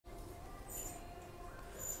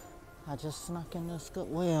I just snuck in this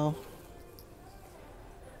Goodwill.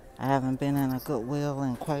 I haven't been in a Goodwill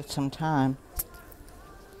in quite some time.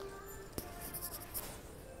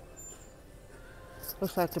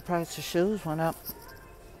 Looks like the price of shoes went up.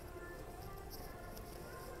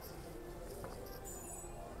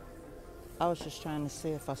 I was just trying to see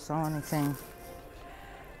if I saw anything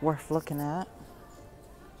worth looking at.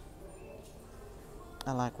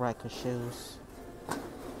 I like Riker shoes.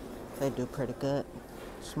 They do pretty good.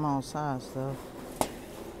 Small size though.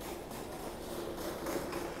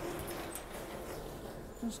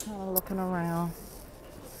 Just kind of looking around.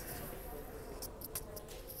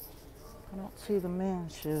 I don't see the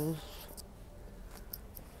men's shoes.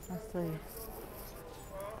 Let's see.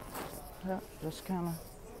 Yep, just kind of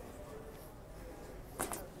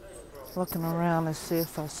looking around to see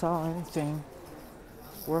if I saw anything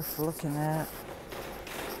worth looking at.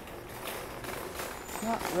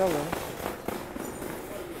 Not really.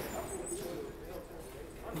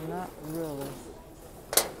 Not really.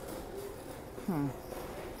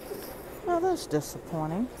 Well, that's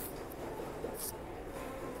disappointing.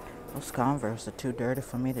 Those Converse are too dirty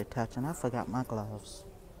for me to touch, and I forgot my gloves.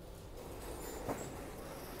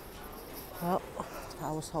 Well,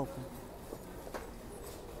 I was hoping.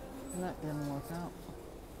 And that didn't work out.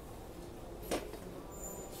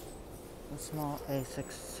 The small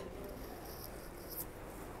Asics.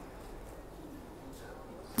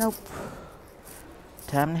 Nope.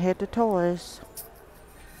 Time to hit the toys.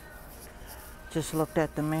 Just looked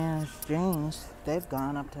at the men's jeans. They've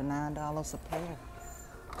gone up to $9 a pair.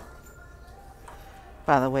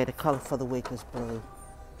 By the way, the color for the week is blue.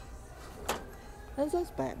 Is this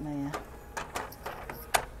Batman?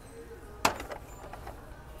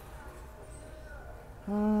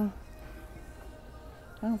 I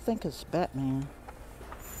don't think it's Batman.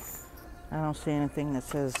 I don't see anything that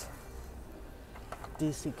says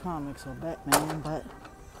DC Comics or Batman, but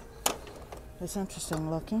it's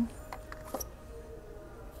interesting looking.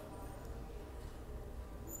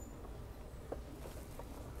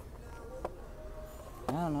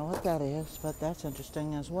 I don't know what that is, but that's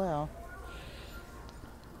interesting as well.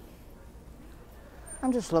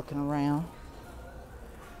 I'm just looking around.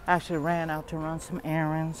 I actually ran out to run some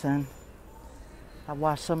errands, and I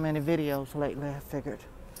watched so many videos lately, I figured,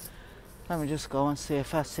 let me just go and see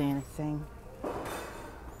if I see anything.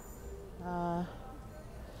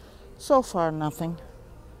 So far, nothing.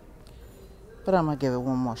 But I'm going to give it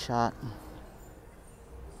one more shot.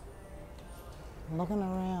 Looking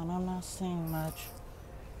around, I'm not seeing much.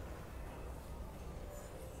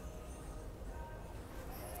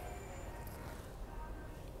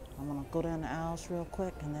 I'm going to go down the aisles real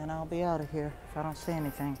quick, and then I'll be out of here if I don't see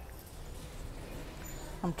anything.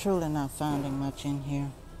 I'm truly not finding much in here.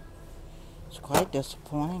 It's quite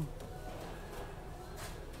disappointing.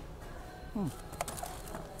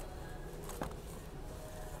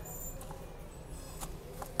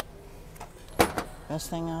 Best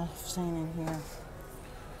thing I've seen in here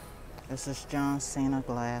is this John Cena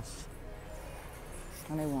glass.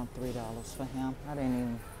 And they want $3 for him. I didn't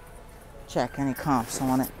even check any comps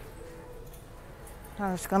on it.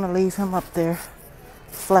 I was gonna leave him up there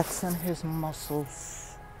flexing his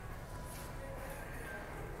muscles.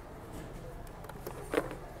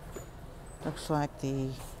 Looks like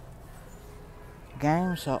the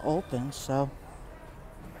games are open, so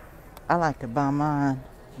I like to buy mine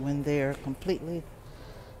when they're completely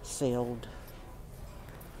sealed.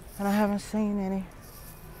 And I haven't seen any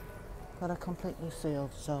that are completely sealed,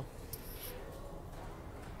 so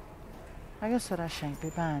I guess that I shan't be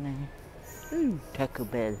buying any. Ooh, Taco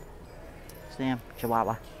Bell. Sam,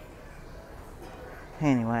 Chihuahua.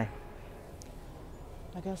 Anyway,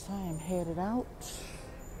 I guess I am headed out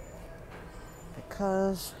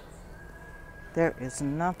because there is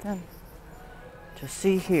nothing to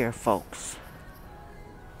see here, folks.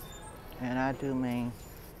 And I do mean,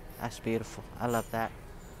 that's beautiful. I love that.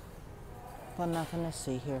 But nothing to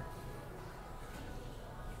see here.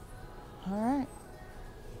 All right.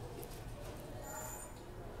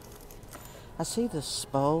 I see the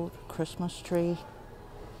Spode Christmas tree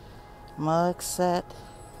mug set.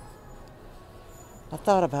 I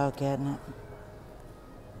thought about getting it,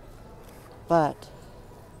 but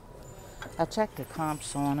I checked the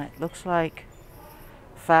comps on it. Looks like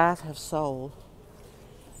 5 have sold,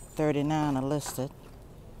 39 are listed.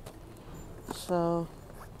 So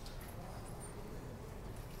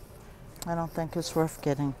I don't think it's worth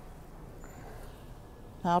getting.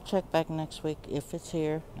 I'll check back next week if it's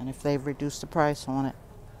here, and if they've reduced the price on it,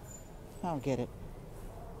 I'll get it,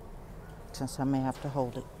 since I may have to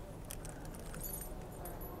hold it.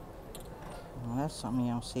 Well, that's something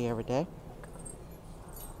you don't see every day.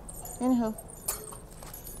 Anywho,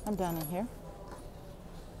 I'm done in here.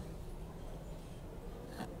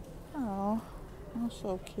 Oh, that's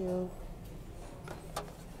so cute.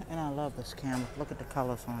 And I love this camel. Look at the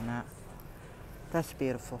colors on that. That's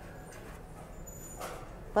beautiful.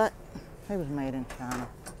 But it was made in China,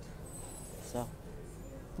 so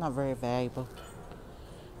not very valuable.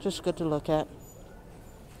 Just good to look at.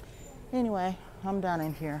 Anyway, I'm done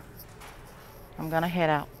in here. I'm gonna head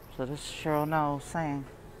out. So this is Cheryl Knowles saying,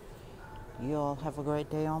 you all have a great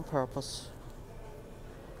day on purpose.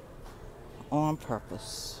 On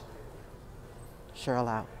purpose. Cheryl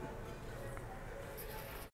out.